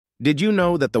Did you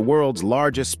know that the world's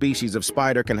largest species of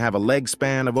spider can have a leg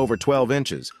span of over 12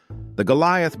 inches? The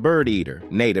Goliath bird eater,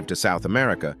 native to South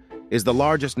America, is the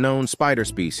largest known spider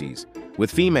species, with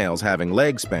females having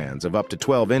leg spans of up to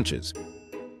 12 inches.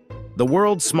 The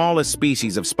world's smallest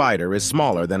species of spider is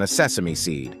smaller than a sesame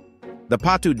seed. The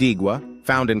patu digua,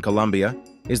 found in Colombia,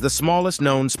 is the smallest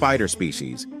known spider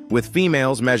species, with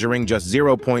females measuring just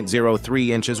 0.03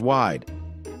 inches wide.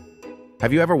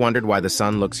 Have you ever wondered why the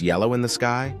sun looks yellow in the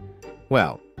sky?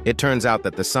 Well, it turns out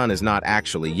that the sun is not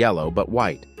actually yellow, but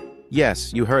white.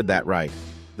 Yes, you heard that right.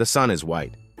 The sun is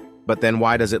white. But then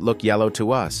why does it look yellow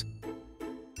to us?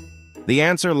 The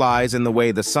answer lies in the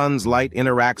way the sun's light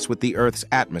interacts with the Earth's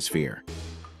atmosphere.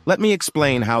 Let me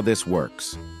explain how this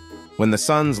works. When the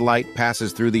sun's light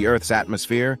passes through the Earth's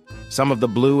atmosphere, some of the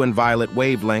blue and violet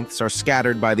wavelengths are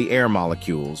scattered by the air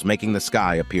molecules, making the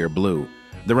sky appear blue.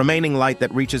 The remaining light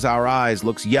that reaches our eyes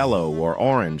looks yellow or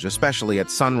orange, especially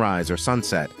at sunrise or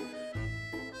sunset.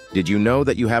 Did you know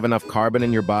that you have enough carbon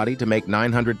in your body to make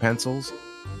 900 pencils?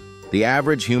 The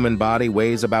average human body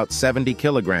weighs about 70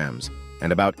 kilograms,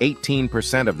 and about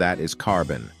 18% of that is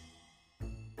carbon.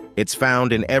 It's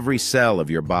found in every cell of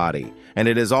your body, and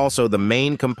it is also the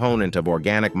main component of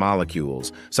organic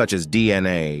molecules, such as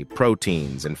DNA,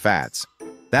 proteins, and fats.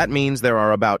 That means there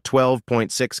are about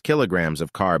 12.6 kilograms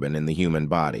of carbon in the human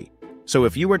body. So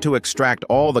if you were to extract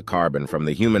all the carbon from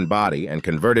the human body and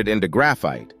convert it into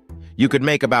graphite, you could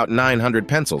make about 900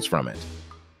 pencils from it.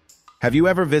 Have you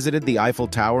ever visited the Eiffel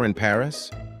Tower in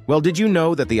Paris? Well, did you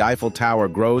know that the Eiffel Tower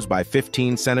grows by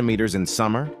 15 centimeters in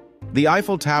summer? The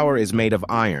Eiffel Tower is made of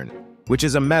iron, which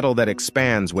is a metal that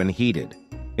expands when heated.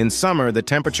 In summer, the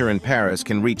temperature in Paris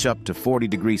can reach up to 40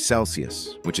 degrees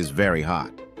Celsius, which is very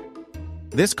hot.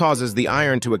 This causes the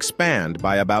iron to expand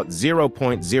by about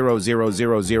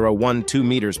 0.000012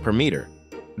 meters per meter.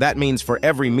 That means for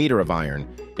every meter of iron,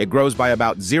 it grows by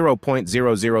about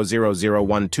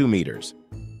 0.000012 meters.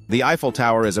 The Eiffel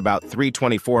Tower is about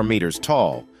 324 meters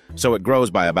tall, so it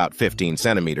grows by about 15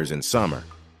 centimeters in summer.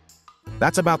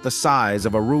 That's about the size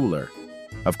of a ruler.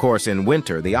 Of course, in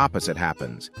winter, the opposite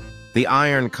happens. The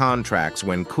iron contracts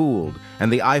when cooled,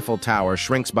 and the Eiffel Tower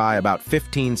shrinks by about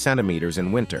 15 centimeters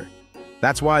in winter.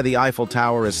 That's why the Eiffel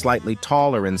Tower is slightly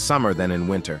taller in summer than in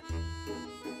winter.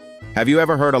 Have you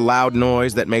ever heard a loud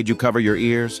noise that made you cover your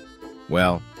ears?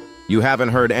 Well, you haven't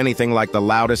heard anything like the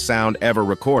loudest sound ever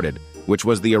recorded, which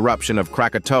was the eruption of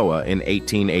Krakatoa in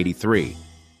 1883.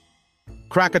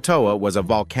 Krakatoa was a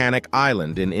volcanic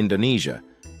island in Indonesia,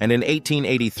 and in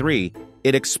 1883,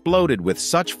 it exploded with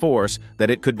such force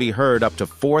that it could be heard up to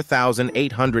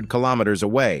 4,800 kilometers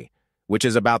away, which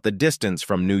is about the distance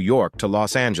from New York to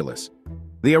Los Angeles.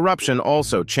 The eruption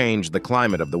also changed the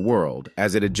climate of the world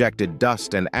as it ejected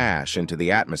dust and ash into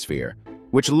the atmosphere,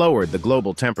 which lowered the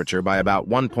global temperature by about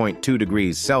 1.2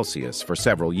 degrees Celsius for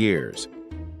several years.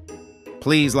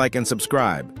 Please like and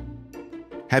subscribe.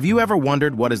 Have you ever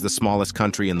wondered what is the smallest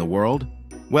country in the world?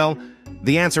 Well,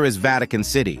 the answer is Vatican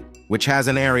City, which has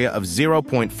an area of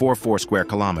 0.44 square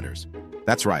kilometers.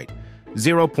 That's right,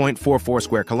 0.44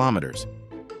 square kilometers.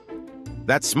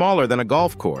 That's smaller than a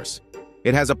golf course.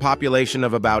 It has a population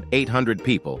of about 800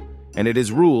 people, and it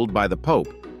is ruled by the Pope,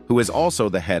 who is also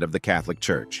the head of the Catholic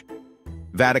Church.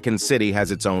 Vatican City has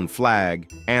its own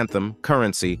flag, anthem,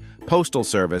 currency, postal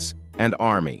service, and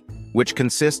army, which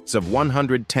consists of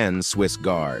 110 Swiss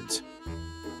guards.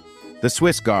 The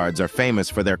Swiss guards are famous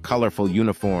for their colorful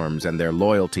uniforms and their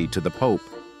loyalty to the Pope.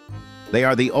 They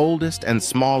are the oldest and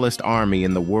smallest army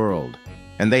in the world,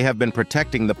 and they have been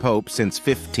protecting the Pope since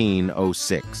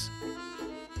 1506.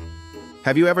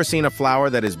 Have you ever seen a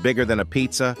flower that is bigger than a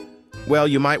pizza? Well,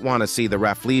 you might want to see the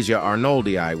Rafflesia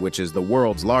arnoldii, which is the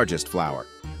world's largest flower.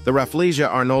 The Rafflesia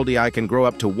arnoldii can grow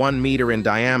up to 1 meter in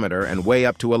diameter and weigh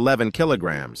up to 11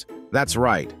 kilograms. That's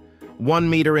right, 1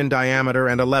 meter in diameter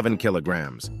and 11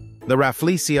 kilograms. The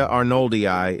Rafflesia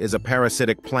arnoldii is a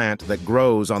parasitic plant that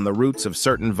grows on the roots of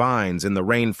certain vines in the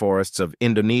rainforests of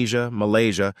Indonesia,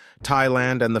 Malaysia,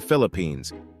 Thailand, and the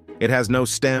Philippines. It has no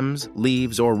stems,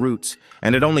 leaves, or roots,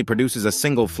 and it only produces a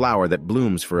single flower that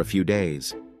blooms for a few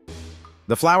days.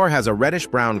 The flower has a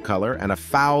reddish-brown color and a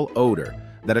foul odor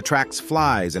that attracts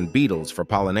flies and beetles for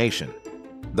pollination.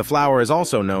 The flower is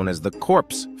also known as the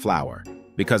corpse flower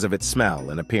because of its smell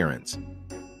and appearance.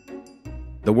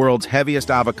 The world's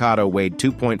heaviest avocado weighed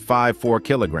 2.54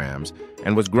 kilograms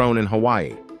and was grown in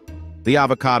Hawaii. The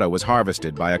avocado was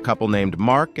harvested by a couple named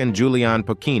Mark and Julianne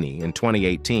Pocchini in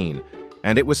 2018,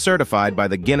 and it was certified by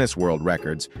the Guinness World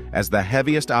Records as the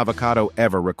heaviest avocado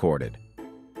ever recorded.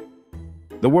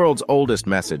 The world's oldest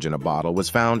message in a bottle was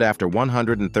found after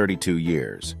 132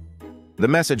 years. The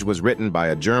message was written by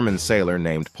a German sailor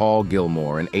named Paul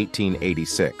Gilmore in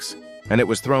 1886, and it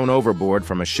was thrown overboard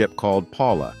from a ship called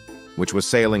Paula, which was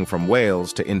sailing from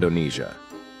Wales to Indonesia.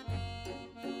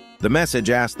 The message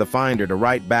asked the finder to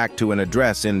write back to an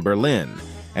address in Berlin,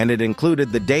 and it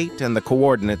included the date and the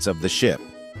coordinates of the ship.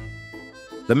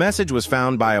 The message was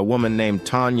found by a woman named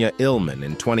Tanya Illman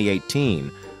in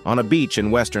 2018 on a beach in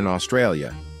Western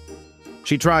Australia.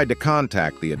 She tried to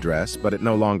contact the address, but it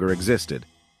no longer existed.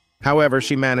 However,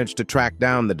 she managed to track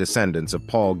down the descendants of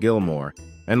Paul Gilmore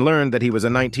and learned that he was a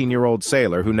 19-year-old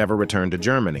sailor who never returned to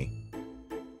Germany.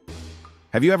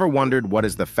 Have you ever wondered what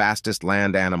is the fastest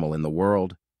land animal in the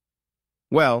world?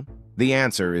 Well, the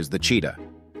answer is the cheetah.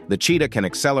 The cheetah can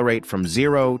accelerate from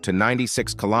 0 to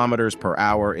 96 kilometers per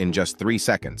hour in just 3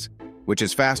 seconds, which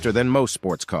is faster than most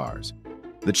sports cars.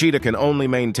 The cheetah can only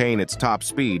maintain its top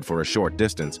speed for a short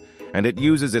distance, and it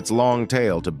uses its long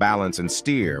tail to balance and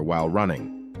steer while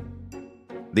running.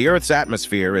 The Earth's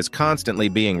atmosphere is constantly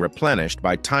being replenished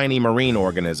by tiny marine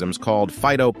organisms called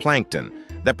phytoplankton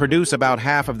that produce about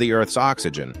half of the Earth's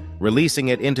oxygen, releasing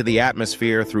it into the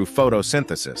atmosphere through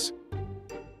photosynthesis.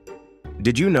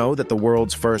 Did you know that the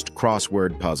world's first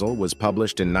crossword puzzle was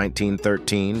published in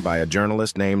 1913 by a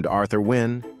journalist named Arthur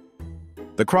Wynne?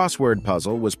 The crossword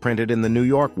puzzle was printed in the New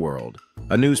York World,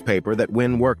 a newspaper that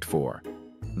Wynne worked for.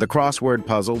 The crossword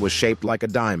puzzle was shaped like a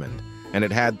diamond, and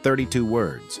it had 32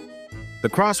 words. The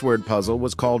crossword puzzle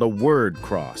was called a word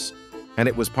cross, and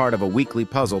it was part of a weekly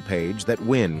puzzle page that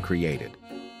Wynne created.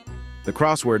 The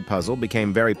crossword puzzle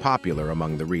became very popular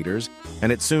among the readers,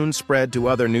 and it soon spread to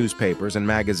other newspapers and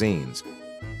magazines.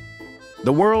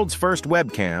 The world's first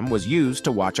webcam was used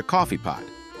to watch a coffee pot.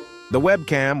 The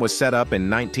webcam was set up in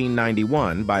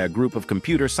 1991 by a group of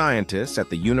computer scientists at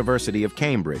the University of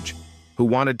Cambridge, who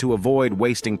wanted to avoid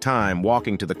wasting time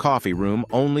walking to the coffee room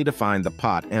only to find the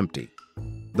pot empty.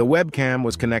 The webcam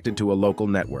was connected to a local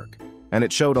network, and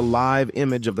it showed a live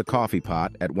image of the coffee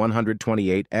pot at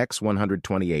 128 x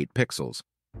 128 pixels.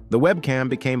 The webcam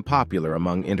became popular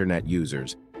among internet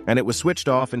users, and it was switched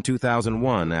off in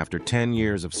 2001 after 10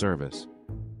 years of service.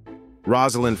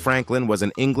 Rosalind Franklin was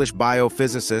an English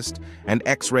biophysicist and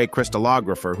X-ray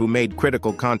crystallographer who made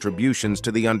critical contributions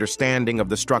to the understanding of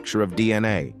the structure of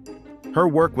DNA. Her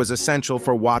work was essential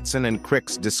for Watson and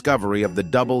Crick's discovery of the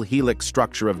double helix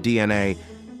structure of DNA.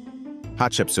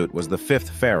 Hatshepsut was the 5th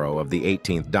pharaoh of the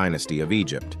 18th dynasty of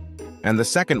Egypt, and the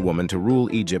second woman to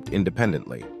rule Egypt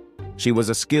independently. She was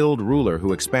a skilled ruler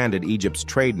who expanded Egypt's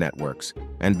trade networks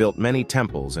and built many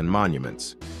temples and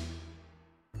monuments.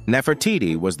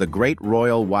 Nefertiti was the great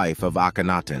royal wife of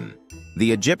Akhenaten,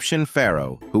 the Egyptian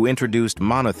pharaoh who introduced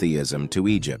monotheism to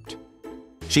Egypt.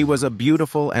 She was a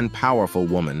beautiful and powerful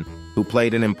woman who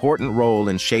played an important role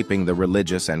in shaping the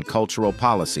religious and cultural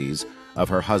policies of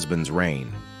her husband's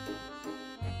reign.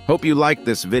 Hope you liked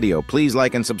this video. Please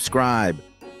like and subscribe.